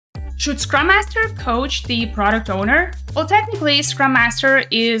Should Scrum Master coach the product owner? Well, technically, Scrum Master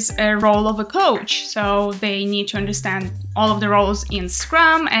is a role of a coach, so they need to understand all of the roles in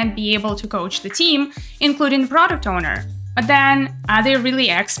Scrum and be able to coach the team, including the product owner. But then, are they really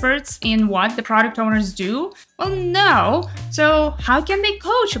experts in what the product owners do? Well, no. So how can they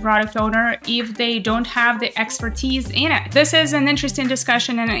coach a product owner if they don't have the expertise in it? This is an interesting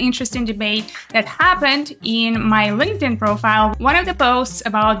discussion and an interesting debate that happened in my LinkedIn profile. One of the posts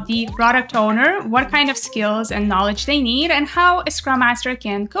about the product owner, what kind of skills and knowledge they need, and how a Scrum Master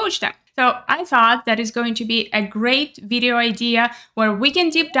can coach them. So I thought that is going to be a great video idea where we can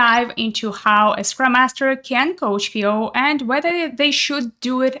deep dive into how a Scrum Master can coach PO and whether they should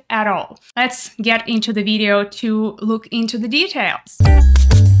do it at all. Let's get into the video to look into the details.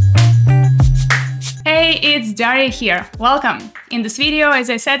 Hey, it's Daria here. Welcome. In this video, as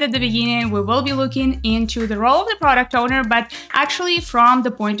I said at the beginning, we will be looking into the role of the product owner, but actually from the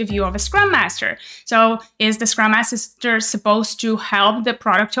point of view of a Scrum Master. So is the Scrum Master supposed to help the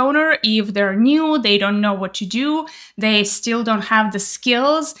product owner if they're new, they don't know what to do, they still don't have the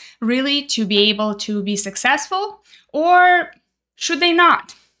skills really to be able to be successful? Or should they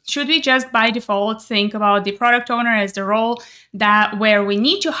not? Should we just by default think about the product owner as the role where we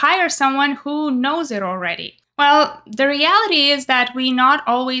need to hire someone who knows it already? Well, the reality is that we not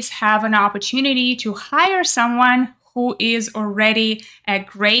always have an opportunity to hire someone who is already a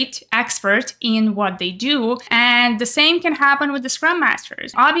great expert in what they do. And the same can happen with the Scrum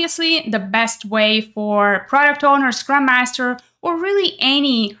Masters. Obviously, the best way for product owner, Scrum Master, or really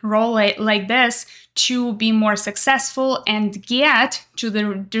any role like this to be more successful and get to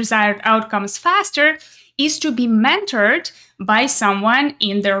the desired outcomes faster is to be mentored by someone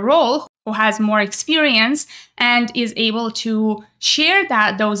in their role who has more experience and is able to share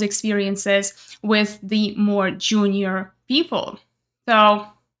those experiences with the more junior people. So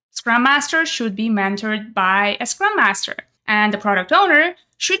Scrum Master should be mentored by a Scrum Master, and the product owner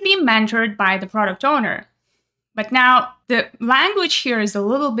should be mentored by the product owner. But now the language here is a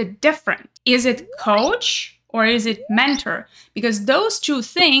little bit different. Is it coach or is it mentor? Because those two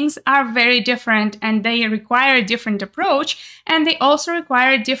things are very different and they require a different approach, and they also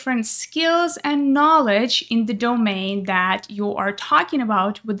require different skills and knowledge in the domain that you are talking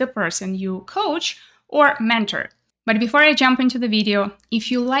about with the person you coach or mentor. But before I jump into the video,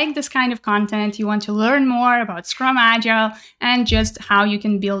 if you like this kind of content, you want to learn more about Scrum Agile and just how you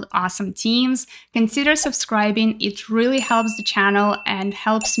can build awesome teams, consider subscribing. It really helps the channel and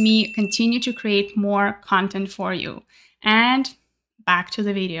helps me continue to create more content for you. And back to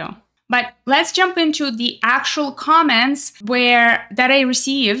the video. But let's jump into the actual comments that I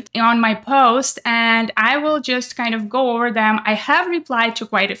received on my post, and I will just kind of go over them. I have replied to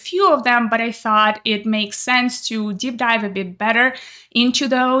quite a few of them, but I thought it makes sense to deep dive a bit better into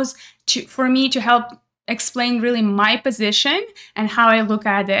those for me to help explain really my position and how I look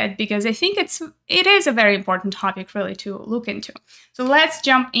at it, because I think it is a very important topic really to look into. So let's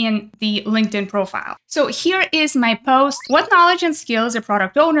jump in the LinkedIn profile. So here is my post. What knowledge and skills a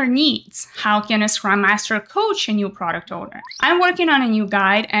product owner needs? How can a Scrum Master coach a new product owner? I'm working on a new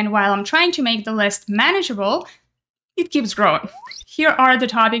guide, and while I'm trying to make the list manageable, it keeps growing. Here are the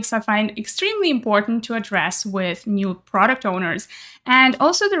topics I find extremely important to address with new product owners. And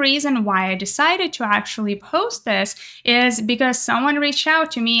also the reason why I decided to actually post this is because someone reached out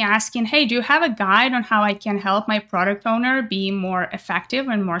to me asking, hey, do you have a guide on how I can help my product owner be more effective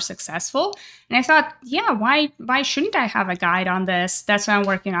and more successful? And I thought, yeah, why shouldn't I have a guide on this? That's why I'm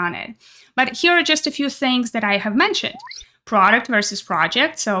working on it. But here are just a few things that I have mentioned. Product versus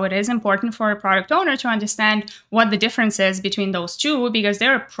project. So it is important for a product owner to understand what the difference is between those two, because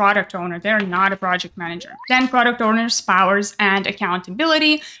they're a product owner, they're not a project manager. Then product owners' powers and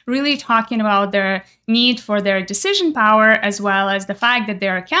accountability, really talking about their need for their decision power, as well as the fact that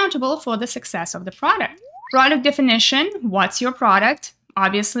they're accountable for the success of the product. Product definition, what's your product?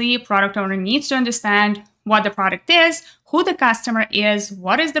 Obviously, product owner needs to understand what the product is, who the customer is,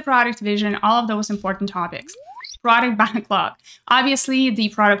 what is the product vision, all of those important topics. Product backlog. Obviously, the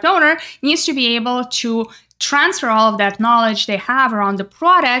product owner needs to be able to transfer all of that knowledge they have around the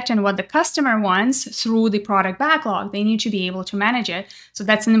product and what the customer wants through the product backlog. They need to be able to manage it. So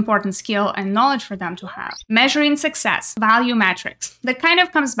that's an important skill and knowledge for them to have. Measuring success, value metrics. That kind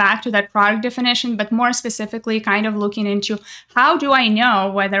of comes back to that product definition, but more specifically kind of looking into how do I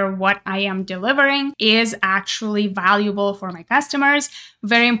know whether what I am delivering is actually valuable for my customers?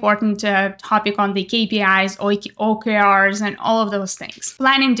 very important topic on the KPIs, OKRs, and all of those things.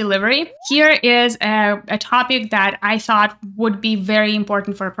 Planning delivery. Here is a topic that I thought would be very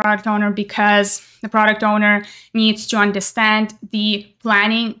important for a product owner, because the product owner needs to understand the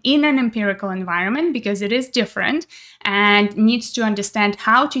planning in an empirical environment, because it is different, and needs to understand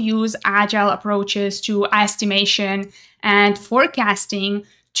how to use agile approaches to estimation and forecasting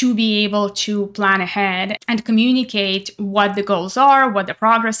to be able to plan ahead and communicate what the goals are, what the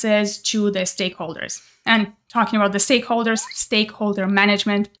progress is to the stakeholders. And talking about the stakeholders, stakeholder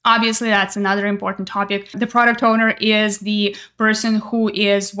management, obviously that's another important topic. The product owner is the person who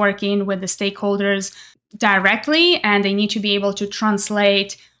is working with the stakeholders directly, and they need to be able to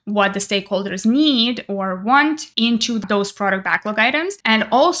translate what the stakeholders need or want into those product backlog items. And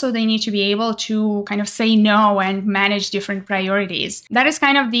also they need to be able to kind of say no and manage different priorities. That is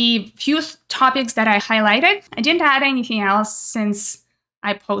kind of the few topics that I highlighted. I didn't add anything else since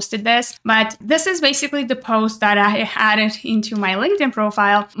I posted this, but this is basically the post that I added into my LinkedIn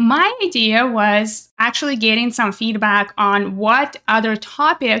profile. My idea was actually getting some feedback on what other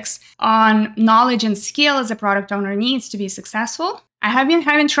topics on knowledge and skill as a product owner needs to be successful. I have been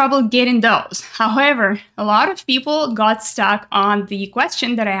having trouble getting those. However, a lot of people got stuck on the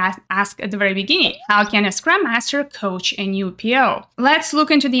question that I asked at the very beginning. How can a Scrum Master coach a new PO? Let's look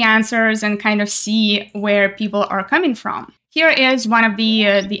into the answers and kind of see where people are coming from. Here is one of the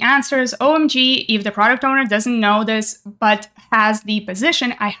answers. OMG, if the product owner doesn't know this but has the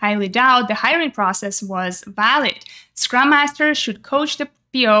position, I highly doubt the hiring process was valid. Scrum Master should coach the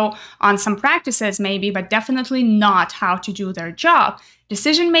PO on some practices maybe, but definitely not how to do their job.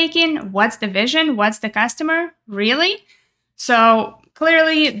 Decision making, what's the vision, what's the customer, really? So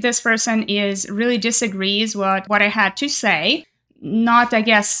clearly this person really disagrees with what I had to say, not, I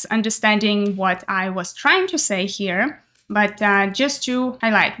guess, understanding what I was trying to say here. But just to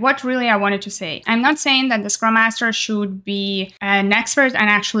highlight what really I wanted to say. I'm not saying that the Scrum Master should be an expert and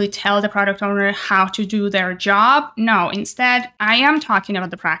actually tell the product owner how to do their job. No, instead, I am talking about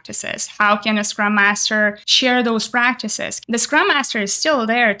the practices. How can a Scrum Master share those practices? The Scrum Master is still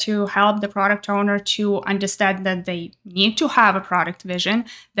there to help the product owner to understand that they need to have a product vision,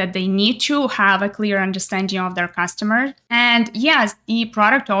 that they need to have a clear understanding of their customer. And yes, the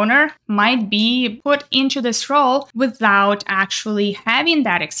product owner might be put into this role without actually having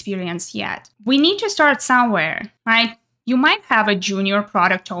that experience yet. We need to start somewhere, right? You might have a junior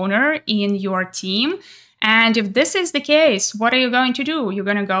product owner in your team. And if this is the case, what are you going to do? You're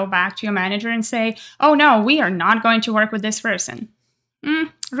going to go back to your manager and say, oh no, we are not going to work with this person.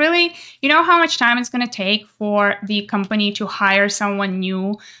 Really? You know how much time it's going to take for the company to hire someone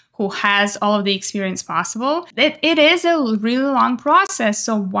new who has all of the experience possible? It is a really long process.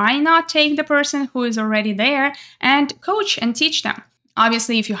 So why not take the person who is already there and coach and teach them?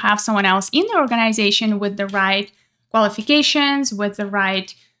 Obviously, if you have someone else in the organization with the right qualifications, with the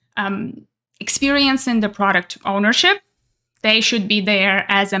right experience in the product ownership, they should be there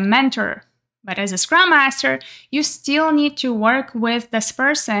as a mentor. But as a Scrum Master, you still need to work with this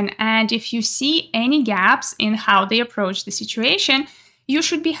person. And if you see any gaps in how they approach the situation, you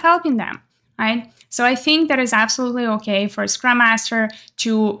should be helping them, right? So I think that is absolutely okay for a Scrum Master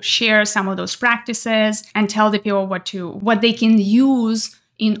to share some of those practices and tell the people what they can use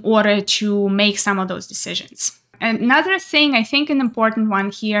in order to make some of those decisions. Another thing, I think an important one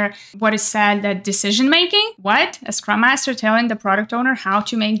here, what is said that decision making, what? A Scrum Master telling the product owner how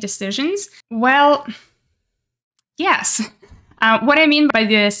to make decisions? Well, yes. What I mean by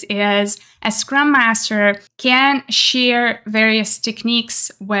this is a Scrum Master can share various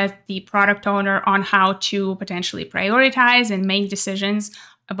techniques with the product owner on how to potentially prioritize and make decisions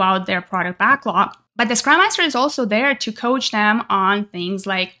about their product backlog. But the Scrum Master is also there to coach them on things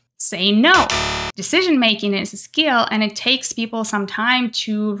like saying no. Decision making is a skill, and it takes people some time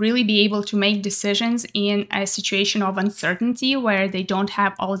to really be able to make decisions in a situation of uncertainty where they don't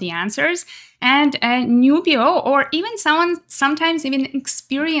have all the answers. And a new PO, or even sometimes even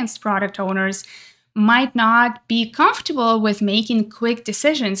experienced product owners, might not be comfortable with making quick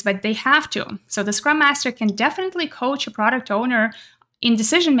decisions, but they have to. So the Scrum Master can definitely coach a product owner in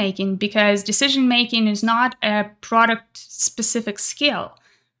decision making, because decision making is not a product specific skill,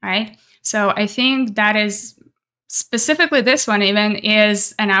 right? So I think that is specifically this one even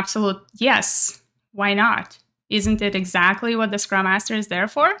is an absolute yes. Why not? Isn't it exactly what the Scrum Master is there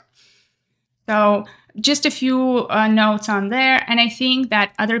for? So just a few notes on there. And I think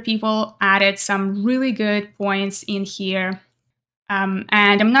that other people added some really good points in here. And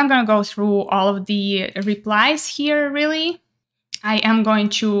I'm not going to go through all of the replies here, really. I am going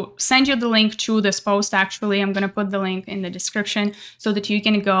to send you the link to this post. Actually, I'm going to put the link in the description so that you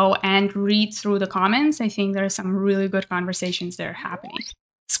can go and read through the comments. I think there are some really good conversations that are happening.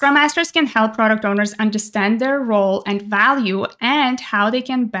 Scrum Masters can help product owners understand their role and value and how they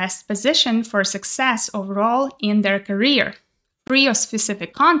can best position for success overall in their career, free of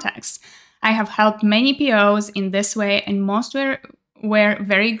specific context. I have helped many POs in this way, and most were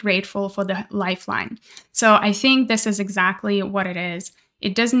very grateful for the lifeline. So I think this is exactly what it is.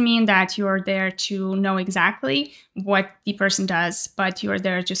 It doesn't mean that you're there to know exactly what the person does, but you're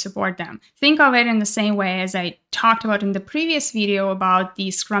there to support them. Think of it in the same way as I talked about in the previous video about the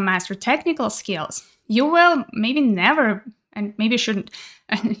Scrum Master technical skills. You will maybe never, and maybe shouldn't,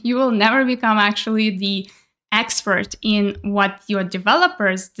 you will never become actually the expert in what your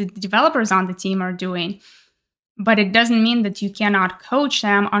the developers on the team are doing. But it doesn't mean that you cannot coach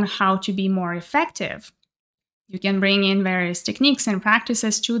them on how to be more effective. You can bring in various techniques and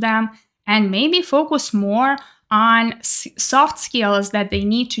practices to them and maybe focus more on soft skills that they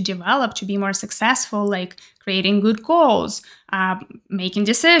need to develop to be more successful, like creating good goals, making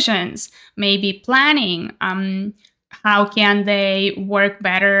decisions, maybe planning. How can they work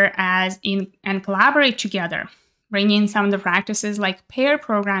better and collaborate together? Bring in some of the practices like pair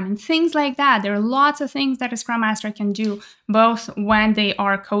programming, things like that. There are lots of things that a Scrum Master can do, both when they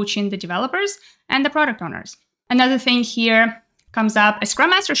are coaching the developers and the product owners. Another thing here comes up, a Scrum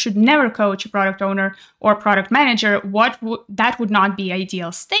Master should never coach a product owner or product manager. That would not be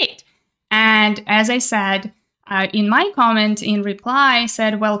ideal state. And as I said, in my comment in reply, I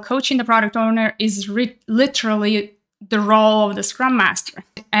said, well, coaching the product owner is literally the role of the Scrum Master.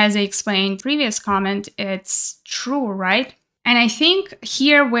 As I explained in previous comment, it's true, right? And I think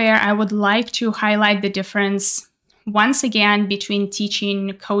here where I would like to highlight the difference once again between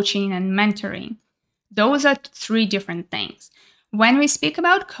teaching, coaching, and mentoring. Those are three different things. When we speak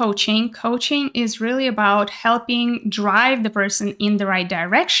about coaching, coaching is really about helping drive the person in the right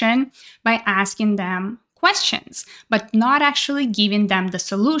direction by asking them questions, but not actually giving them the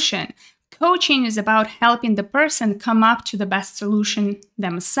solution. Coaching is about helping the person come up to the best solution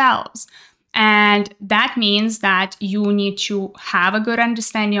themselves. And that means that you need to have a good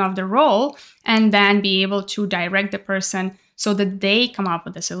understanding of the role and then be able to direct the person so that they come up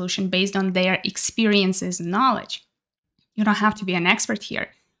with a solution based on their experiences and knowledge. You don't have to be an expert here.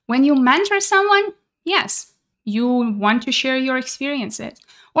 When you mentor someone, yes, you want to share your experiences.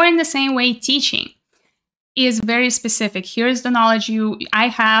 Or in the same way, teaching is very specific. Here's the knowledge I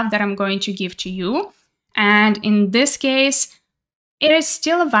have that I'm going to give to you. And in this case, it is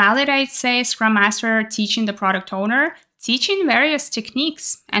still valid, I'd say, Scrum Master teaching the product owner, teaching various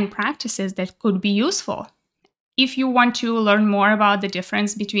techniques and practices that could be useful. If you want to learn more about the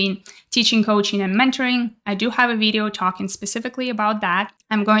difference between teaching, coaching, and mentoring, I do have a video talking specifically about that.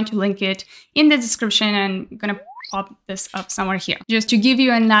 I'm going to link it in the description and I'm going to pop this up somewhere here, just to give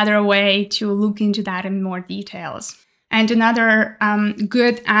you another way to look into that in more details. And another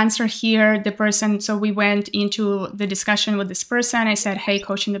good answer here, so we went into the discussion with this person. I said, hey,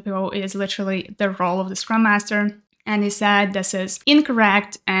 coaching the PO is literally the role of the Scrum Master. And he said, this is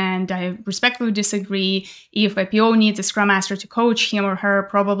incorrect, and I respectfully disagree. If a PO needs a Scrum Master to coach him or her,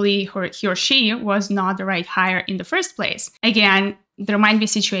 probably he or she was not the right hire in the first place. Again, there might be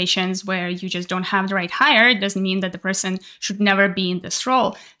situations where you just don't have the right hire. It doesn't mean that the person should never be in this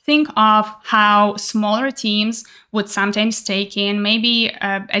role. Think of how smaller teams would sometimes take in maybe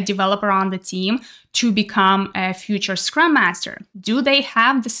a developer on the team to become a future Scrum Master. Do they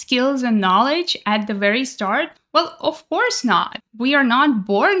have the skills and knowledge at the very start? Well, of course not. We are not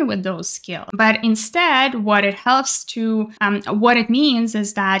born with those skills. But instead, what it means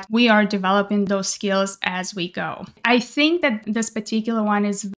is that we are developing those skills as we go. I think that this particular one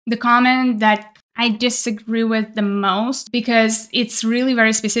is the comment that I disagree with the most, because it's really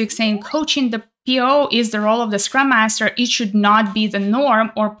very specific, saying coaching the PO is the role of the Scrum Master. It should not be the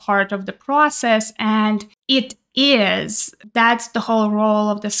norm or part of the process. And it is. That's the whole role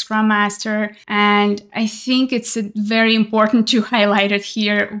of the Scrum Master. And I think it's very important to highlight it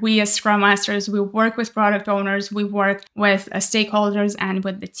here. We as Scrum Masters, we work with product owners, we work with stakeholders and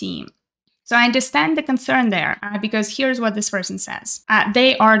with the team. So I understand the concern there, because here's what this person says.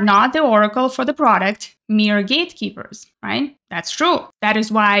 They are not the oracle for the product, mere gatekeepers, right? That's true. That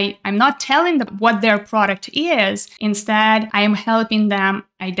is why I'm not telling them what their product is. Instead, I am helping them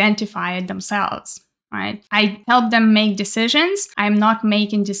identify it themselves. right? I help them make decisions. I'm not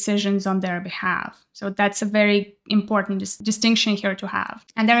making decisions on their behalf. So that's a very important distinction here to have.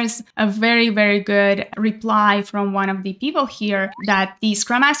 And there is a very, very good reply from one of the people here that the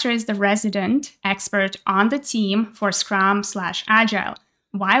Scrum Master is the resident expert on the team for Scrum/Agile.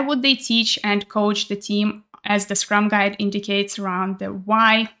 Why would they teach and coach the team, as the Scrum Guide indicates, around the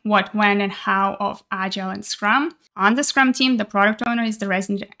why, what, when, and how of Agile and Scrum? On the Scrum team, the product owner is the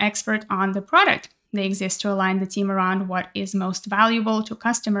resident expert on the product. They exist to align the team around what is most valuable to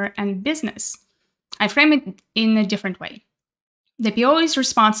customer and business. I frame it in a different way. The PO is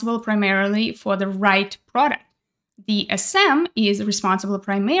responsible primarily for the right product. The SM is responsible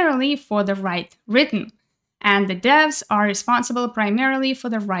primarily for the right rhythm. And the devs are responsible primarily for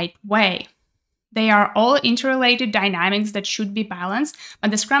the right way. They are all interrelated dynamics that should be balanced, but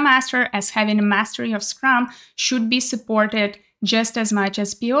the Scrum Master, as having a mastery of Scrum, should be supported just as much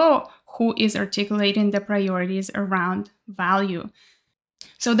as PO, who is articulating the priorities around value.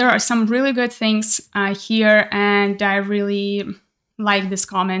 So there are some really good things here, and I really like this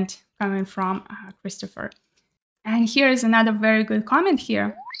comment coming from Christopher. And here is another very good comment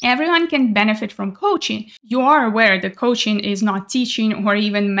here. Everyone can benefit from coaching. You are aware that coaching is not teaching or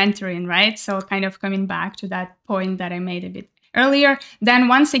even mentoring, right? So kind of coming back to that point that I made a bit earlier. Then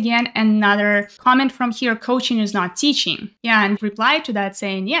once again, another comment from here, coaching is not teaching. Yeah, and reply to that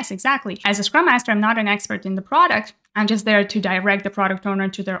saying, yes, exactly. As a Scrum Master, I'm not an expert in the product. I'm just there to direct the product owner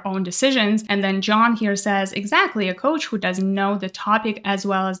to their own decisions. And then John here says, exactly, a coach who doesn't know the topic as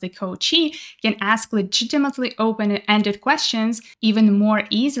well as the coachee can ask legitimately open-ended questions even more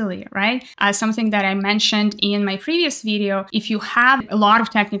easily, right? Something that I mentioned in my previous video, if you have a lot of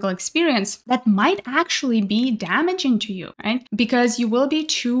technical experience, that might actually be damaging to you, right? Because you will be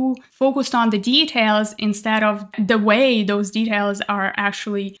too focused on the details instead of the way those details are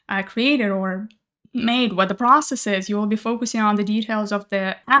actually created or made, what the process is. You will be focusing on the details of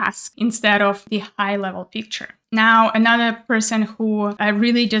the task instead of the high-level picture. Now, another person who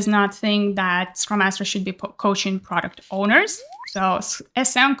really does not think that Scrum Master should be coaching product owners. So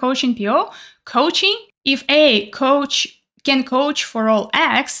SM coaching PO. Coaching, if a coach can coach for role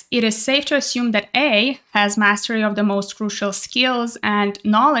X, it is safe to assume that A has mastery of the most crucial skills and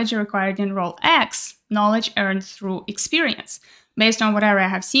knowledge required in role X, knowledge earned through experience. Based on whatever I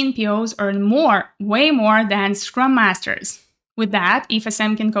have seen, POs earn more, way more than Scrum Masters. With that, if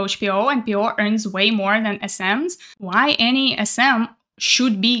SM can coach PO and PO earns way more than SMs, why any SM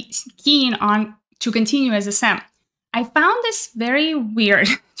should be keen on to continue as SM? I found this very weird,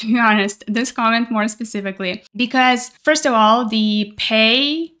 to be honest, this comment more specifically, because first of all, the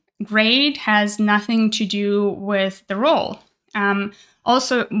pay grade has nothing to do with the role.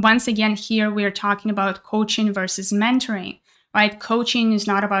 Also, once again, here we're talking about coaching versus mentoring. Right? Coaching is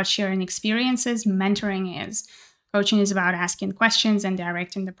not about sharing experiences, mentoring is. Coaching is about asking questions and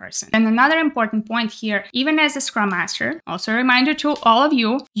directing the person. And another important point here, even as a Scrum Master, also a reminder to all of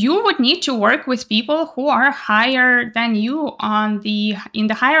you, you would need to work with people who are higher than you in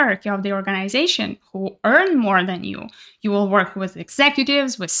the hierarchy of the organization, who earn more than you. You will work with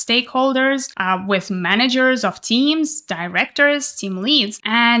executives, with stakeholders, with managers of teams, directors, team leads,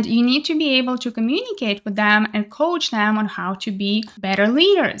 and you need to be able to communicate with them and coach them on how to be better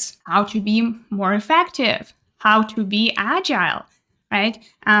leaders, how to be more effective, how to be agile, right?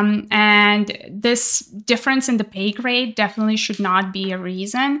 And this difference in the pay grade definitely should not be a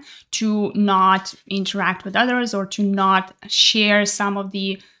reason to not interact with others or to not share some of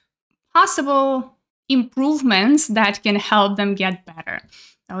the possible improvements that can help them get better.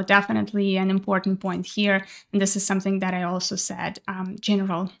 So definitely an important point here. And this is something that I also said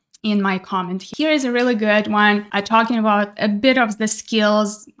general in my comment. Here is a really good one talking about a bit of the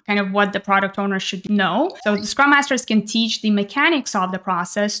skills, kind of what the product owner should know. So the Scrum Masters can teach the mechanics of the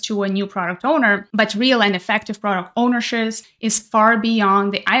process to a new product owner, but real and effective product ownership is far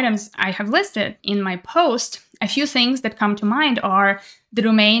beyond the items I have listed in my post. A few things that come to mind are the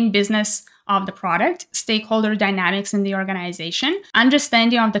domain business of the product, stakeholder dynamics in the organization,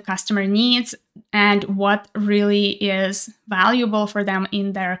 understanding of the customer needs, and what really is valuable for them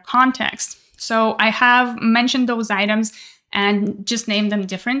in their context. So I have mentioned those items and just named them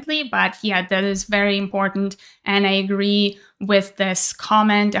differently, but yeah, that is very important. And I agree with this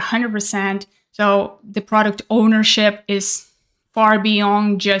comment 100%. So the product ownership is far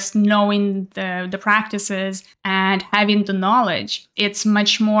beyond just knowing the practices and having the knowledge. It's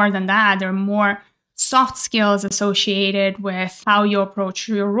much more than that. There are more soft skills associated with how you approach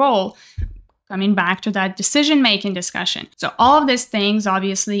your role. coming back to that decision-making discussion. So all of these things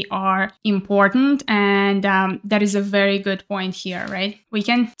obviously are important, and that is a very good point here, right? We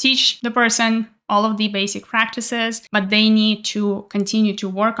can teach the person all of the basic practices, but they need to continue to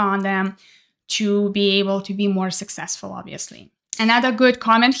work on them to be able to be more successful, obviously. Another good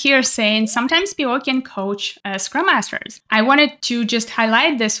comment here saying sometimes PO can coach Scrum Masters. I wanted to just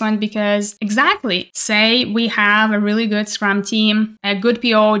highlight this one because exactly, say we have a really good Scrum team, a good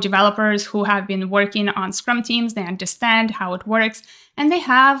PO, developers who have been working on Scrum teams, they understand how it works, and they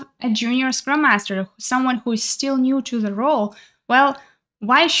have a junior Scrum Master, someone who is still new to the role. Well,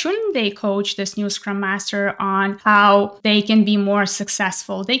 why shouldn't they coach this new Scrum Master on how they can be more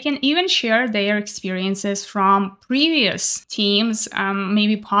successful? They can even share their experiences from previous teams,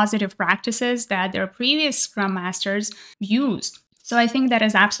 maybe positive practices that their previous Scrum Masters used. So I think that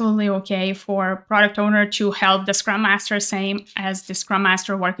is absolutely okay for product owner to help the Scrum Master, same as the Scrum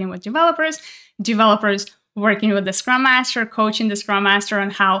Master working with developers, developers working with the Scrum Master, coaching the Scrum Master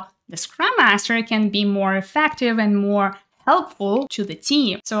on how the Scrum Master can be more effective and more helpful to the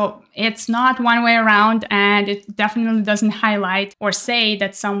team. So it's not one way around, and it definitely doesn't highlight or say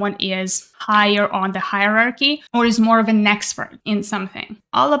that someone is higher on the hierarchy or is more of an expert in something.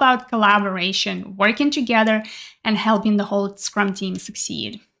 All about collaboration, working together, and helping the whole Scrum team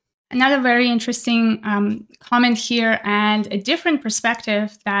succeed. Another very interesting comment here and a different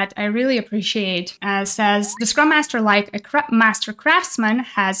perspective that I really appreciate says, the Scrum Master, like a master craftsman,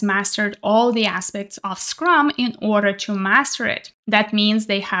 has mastered all the aspects of Scrum in order to master it. That means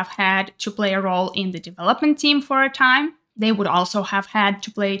they have had to play a role in the development team for a time. They would also have had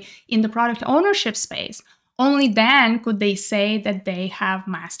to play in the product ownership space. Only then could they say that they have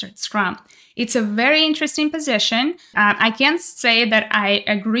mastered Scrum. It's a very interesting position. I can't say that I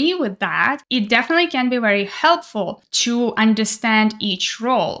agree with that. It definitely can be very helpful to understand each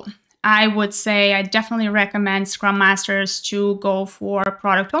role. I would say I definitely recommend Scrum Masters to go for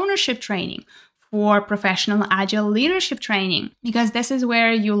product ownership training, for professional agile leadership training, because this is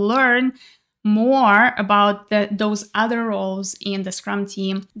where you learn more about those other roles in the Scrum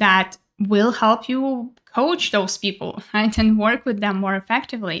team that will help you coach those people, right, and work with them more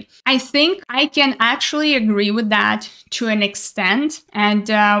effectively. I think I can actually agree with that to an extent. And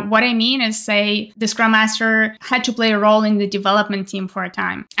what I mean is, say, the Scrum Master had to play a role in the development team for a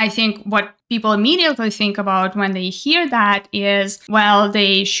time. I think what people immediately think about when they hear that is, well,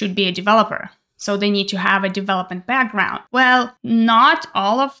 they should be a developer. So they need to have a development background. Well, not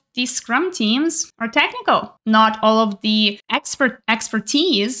all of these Scrum teams are technical. Not all of the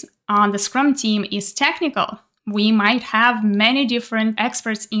expertise on the Scrum team is technical. We might have many different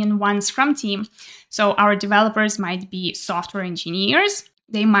experts in one Scrum team. So our developers might be software engineers.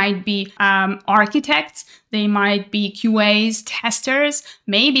 They might be architects. They might be QAs, testers,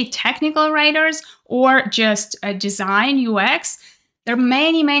 maybe technical writers, or just a design UX. There are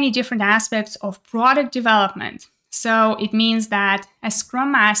many, many different aspects of product development. So it means that a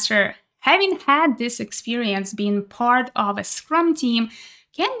Scrum Master, having had this experience being part of a Scrum team,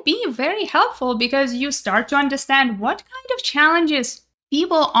 can be very helpful because you start to understand what kind of challenges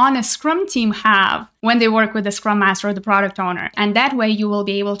people on a Scrum team have when they work with the Scrum Master or the product owner. And that way you will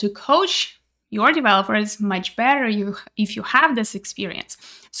be able to coach your developers much better if you have this experience.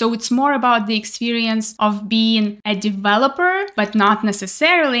 So it's more about the experience of being a developer, but not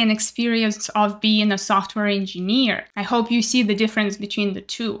necessarily an experience of being a software engineer. I hope you see the difference between the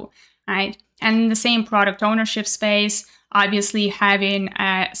two, right? And in the same product ownership space, obviously having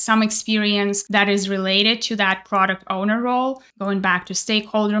some experience that is related to that product owner role, going back to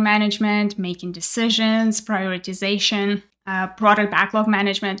stakeholder management, making decisions, prioritization, product backlog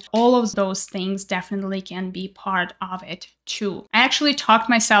management, all of those things definitely can be part of it too. I actually talked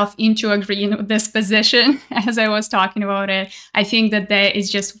myself into agreeing with this position as I was talking about it. I think that there is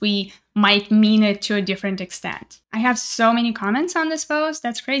just, we might mean it to a different extent. I have so many comments on this post.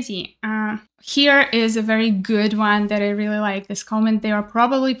 That's crazy. Here is a very good one that I really like. This comment, there are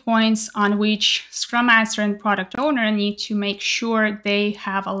probably points on which Scrum Master and product owner need to make sure they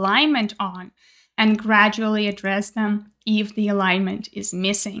have alignment on and gradually address them if the alignment is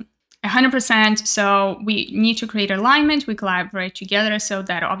missing. 100%. So we need to create alignment. We collaborate together. So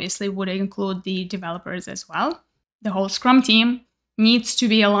that obviously would include the developers as well. The whole Scrum team needs to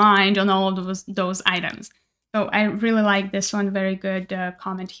be aligned on all of those items. So I really like this one. Very good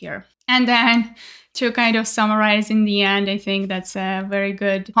comment here. And then to kind of summarize in the end, I think that's a very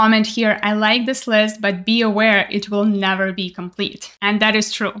good comment here. I like this list, but be aware it will never be complete. And that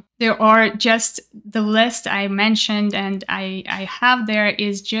is true. There are just the list I mentioned and I have there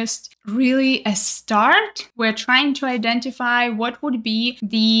is just really a start. We're trying to identify what would be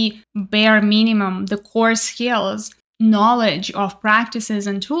the bare minimum, the core skills, knowledge of practices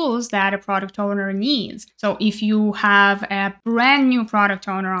and tools that a product owner needs. So if you have a brand new product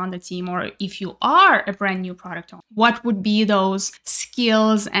owner on the team, or if you are a brand new product owner, what would be those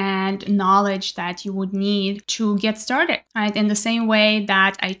skills and knowledge that you would need to get started, right? In the same way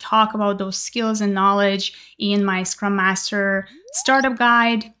that I talk about those skills and knowledge in my Scrum Master startup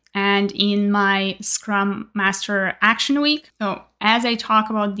guide and in my Scrum Master Action Week. So as I talk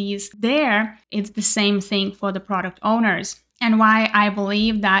about these there, it's the same thing for the product owners. And why I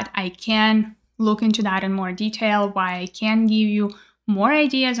believe that I can look into that in more detail, why I can give you more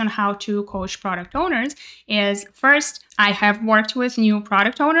ideas on how to coach product owners is, first, I have worked with new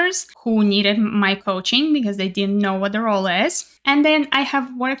product owners who needed my coaching because they didn't know what the role is. And then I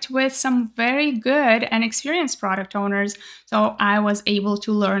have worked with some very good and experienced product owners, so I was able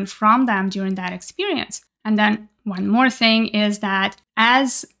to learn from them during that experience. And then one more thing is that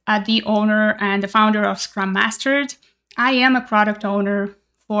as the owner and the founder of Scrum Masters, I am a product owner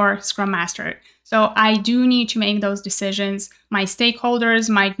for Scrum Master. So I do need to make those decisions. My stakeholders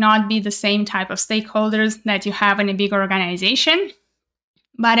might not be the same type of stakeholders that you have in a big organization,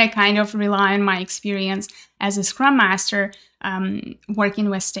 but I kind of rely on my experience as a Scrum Master working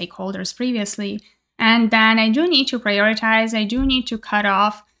with stakeholders previously. And then I do need to prioritize. I do need to cut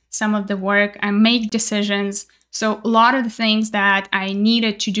off some of the work and make decisions. So a lot of the things that I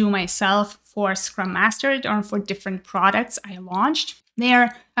needed to do myself for Scrum Master or for different products I launched, they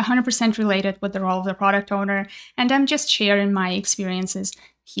are 100% related with the role of the product owner. And I'm just sharing my experiences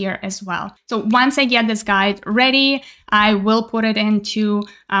here as well. So once I get this guide ready, I will put it into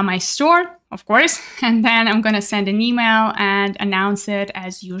my store, of course, and then I'm going to send an email and announce it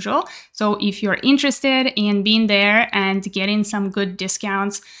as usual. So if you're interested in being there and getting some good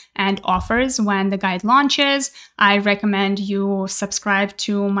discounts and offers when the guide launches, I recommend you subscribe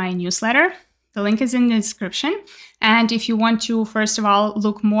to my newsletter. The link is in the description. And if you want to, first of all,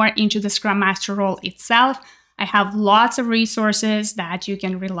 look more into the Scrum Master role itself, I have lots of resources that you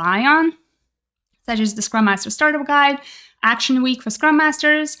can rely on, such as the Scrum Master Startup Guide, Action Week for Scrum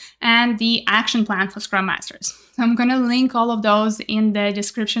Masters, and the Action Plan for Scrum Masters. So I'm going to link all of those in the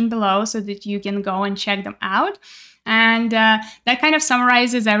description below so that you can go and check them out. And that kind of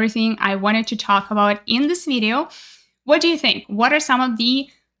summarizes everything I wanted to talk about in this video. What do you think? What are some of the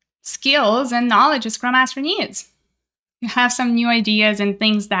skills and knowledge a Scrum Master needs? You have some new ideas and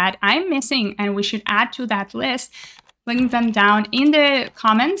things that I'm missing and we should add to that list, link them down in the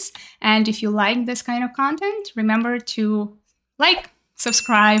comments. And if you like this kind of content, remember to like,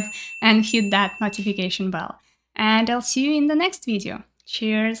 subscribe, and hit that notification bell. And I'll see you in the next video.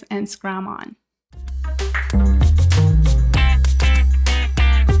 Cheers and Scrum on.